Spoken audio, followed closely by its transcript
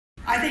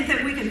I think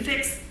that we can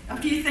fix a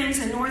few things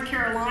in North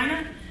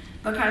Carolina,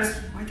 because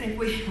I think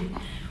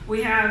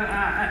we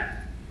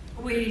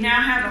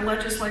now have a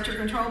legislature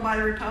controlled by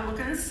the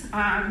Republicans.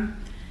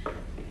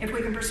 If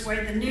we can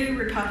persuade the new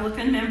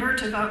Republican member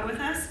to vote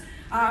with us.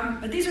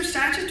 But these are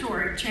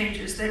statutory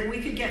changes that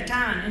we could get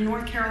done in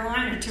North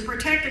Carolina to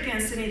protect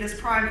against any of this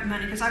private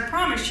money. Because I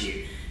promise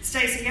you,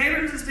 Stacey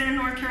Abrams has been in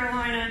North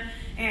Carolina,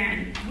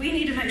 and we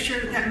need to make sure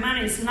that that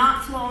money is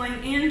not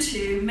flowing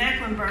into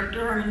Mecklenburg,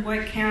 Durham, and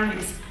Wake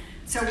counties.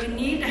 So we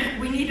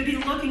need to be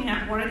looking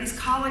at what are these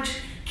college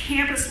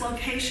campus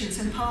locations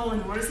in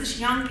polling. What is this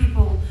young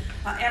people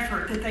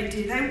effort that they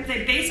do?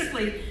 They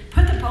basically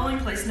put the polling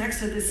place next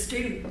to the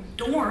student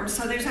dorms,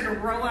 so they just have to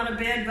roll out of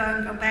bed, vote,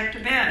 and go back to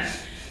bed.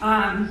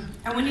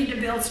 And we need to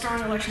build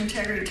strong election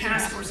integrity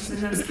task forces in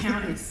those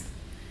counties.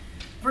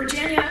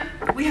 Virginia,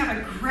 we have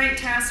a great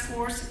task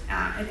force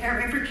in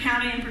every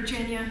county in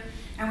Virginia,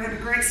 and we have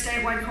a great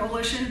statewide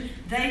coalition.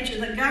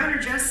 The governor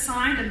just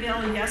signed a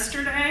bill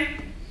yesterday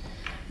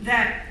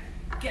that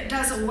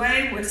does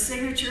away with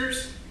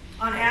signatures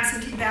on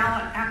absentee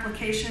ballot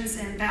applications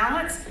and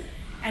ballots,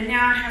 and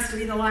now it has to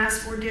be the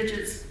last 4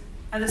 digits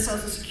of the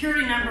Social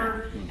Security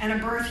number and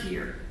a birth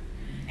year.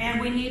 And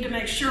we need to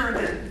make sure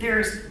that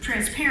there's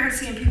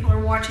transparency and people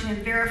are watching and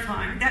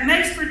verifying. That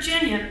makes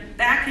Virginia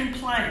back in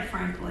play,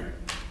 frankly,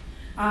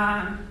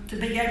 to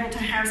be able to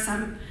have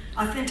some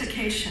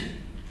authentication.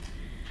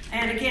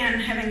 And again,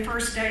 having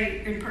first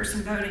day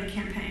in-person voting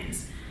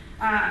campaigns.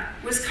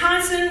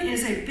 Wisconsin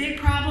is a big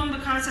problem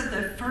because of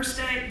the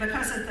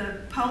because of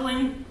the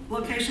polling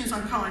locations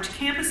on college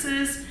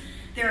campuses.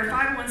 There are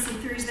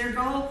 501c3s. Their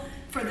goal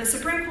for the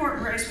Supreme Court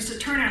race was to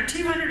turn out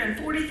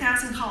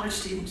 240,000 college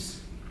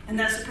students in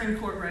that Supreme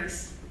Court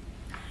race.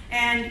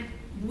 And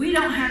we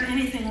don't have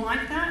anything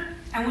like that,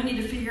 and we need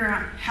to figure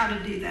out how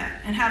to do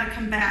that and how to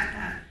combat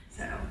that.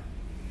 So,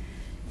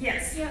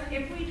 yes? Yeah,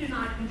 if we do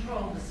not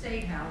control the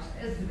State House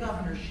as the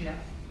governorship,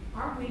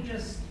 aren't we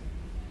just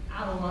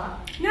out of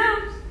luck? No,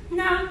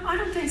 I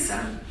don't think so.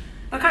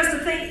 Because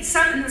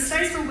in the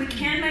states where we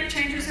can make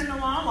changes in the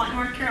law, like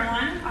North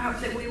Carolina, I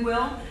hope that we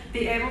will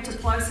be able to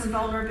plug some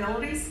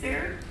vulnerabilities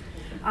there.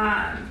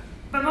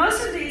 But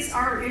most of these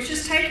it's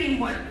just taking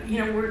what,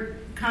 we're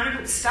kind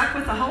of stuck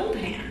with the hold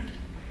hand.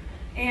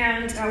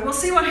 And we'll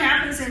see what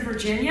happens in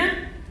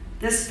Virginia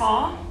this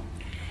fall.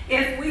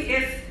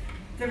 If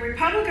the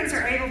Republicans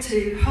are able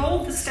to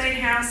hold the State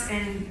House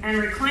and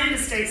reclaim the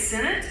State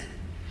Senate,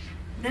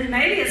 then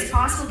maybe it's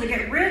possible to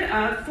get rid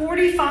of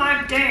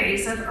 45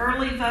 days of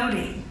early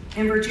voting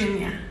in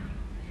Virginia.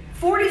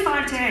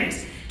 45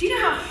 days. Do you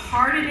know how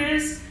hard it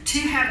is to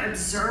have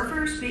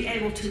observers be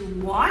able to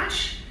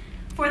watch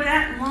for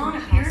that long a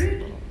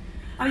period?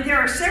 I mean, there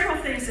are several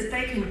things that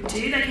they can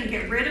do. They can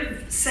get rid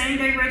of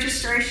same-day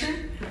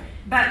registration,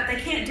 but they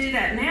can't do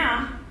that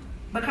now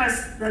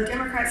because the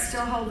Democrats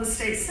still hold the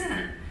state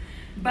Senate.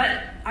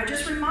 But I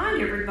just remind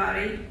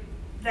everybody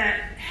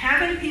that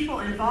having people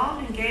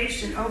involved,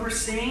 engaged, and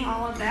overseeing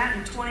all of that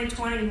in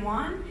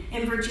 2021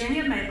 in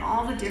Virginia made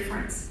all the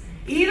difference,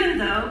 even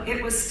though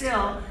it was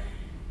still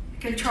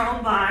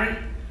controlled by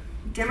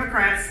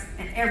Democrats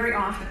in every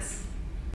office.